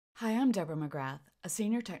Hi, I'm Deborah McGrath, a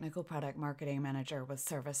Senior Technical Product Marketing Manager with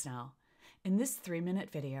ServiceNow. In this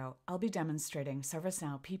 3-minute video, I'll be demonstrating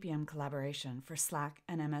ServiceNow PPM Collaboration for Slack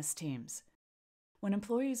and MS Teams. When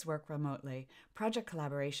employees work remotely, project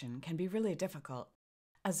collaboration can be really difficult.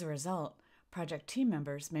 As a result, project team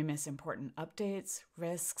members may miss important updates,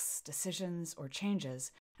 risks, decisions, or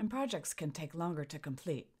changes, and projects can take longer to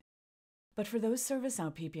complete. But for those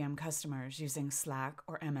ServiceNow PPM customers using Slack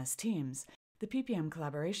or MS Teams, the PPM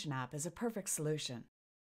Collaboration app is a perfect solution.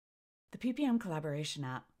 The PPM Collaboration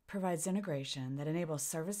app provides integration that enables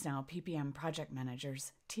ServiceNow PPM project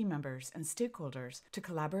managers, team members, and stakeholders to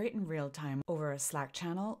collaborate in real time over a Slack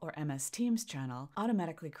channel or MS Teams channel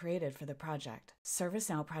automatically created for the project.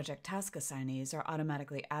 ServiceNow project task assignees are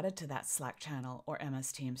automatically added to that Slack channel or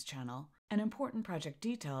MS Teams channel, and important project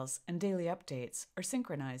details and daily updates are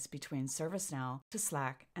synchronized between ServiceNow to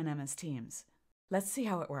Slack and MS Teams. Let's see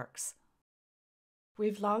how it works.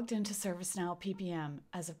 We've logged into ServiceNow PPM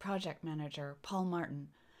as a project manager, Paul Martin.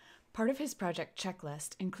 Part of his project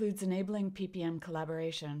checklist includes enabling PPM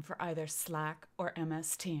collaboration for either Slack or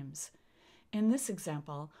MS Teams. In this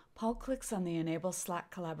example, Paul clicks on the Enable Slack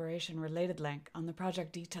Collaboration related link on the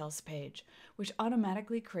project details page, which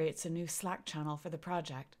automatically creates a new Slack channel for the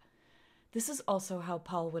project. This is also how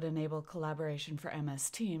Paul would enable collaboration for MS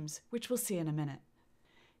Teams, which we'll see in a minute.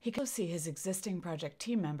 He can also see his existing project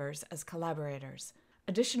team members as collaborators.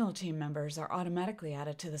 Additional team members are automatically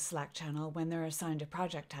added to the Slack channel when they're assigned a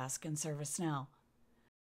project task in ServiceNow.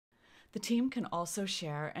 The team can also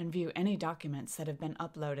share and view any documents that have been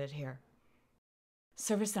uploaded here.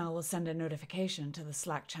 ServiceNow will send a notification to the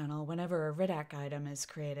Slack channel whenever a RIDAC item is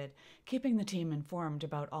created, keeping the team informed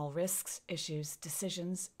about all risks, issues,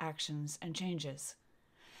 decisions, actions, and changes.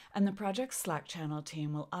 And the project Slack channel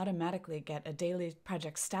team will automatically get a daily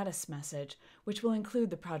project status message, which will include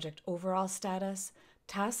the project overall status,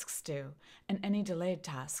 tasks due, and any delayed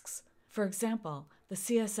tasks. For example, the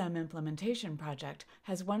CSM implementation project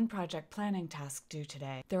has 1 project planning task due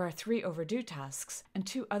today. There are 3 overdue tasks, and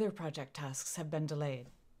 2 other project tasks have been delayed.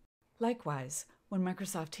 Likewise, when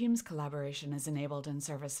Microsoft Teams collaboration is enabled in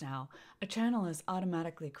ServiceNow, a channel is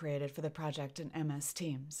automatically created for the project in MS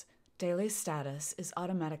Teams. Daily status is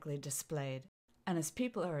automatically displayed, and as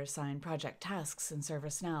people are assigned project tasks in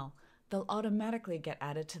ServiceNow, they'll automatically get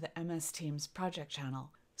added to the MS Teams project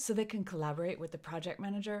channel so they can collaborate with the project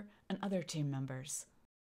manager and other team members.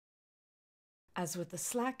 As with the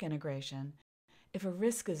Slack integration, if a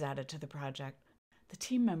risk is added to the project, the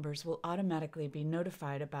team members will automatically be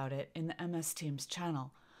notified about it in the MS Teams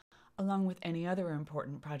channel, along with any other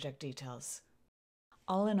important project details.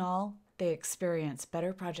 All in all, they experience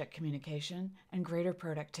better project communication and greater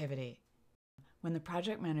productivity. When the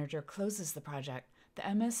project manager closes the project,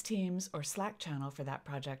 the MS Teams or Slack channel for that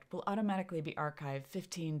project will automatically be archived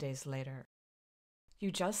 15 days later.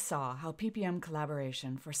 You just saw how PPM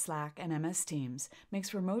collaboration for Slack and MS Teams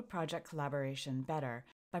makes remote project collaboration better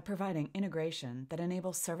by providing integration that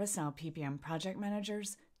enables ServiceNow PPM project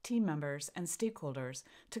managers, team members, and stakeholders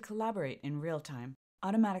to collaborate in real time,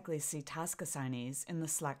 automatically see task assignees in the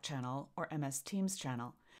Slack channel or MS Teams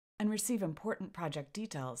channel, and receive important project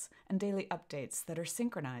details and daily updates that are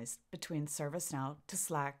synchronized between ServiceNow to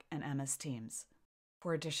Slack and MS Teams.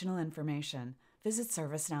 For additional information, visit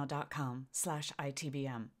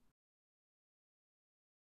servicenow.com/ITBM.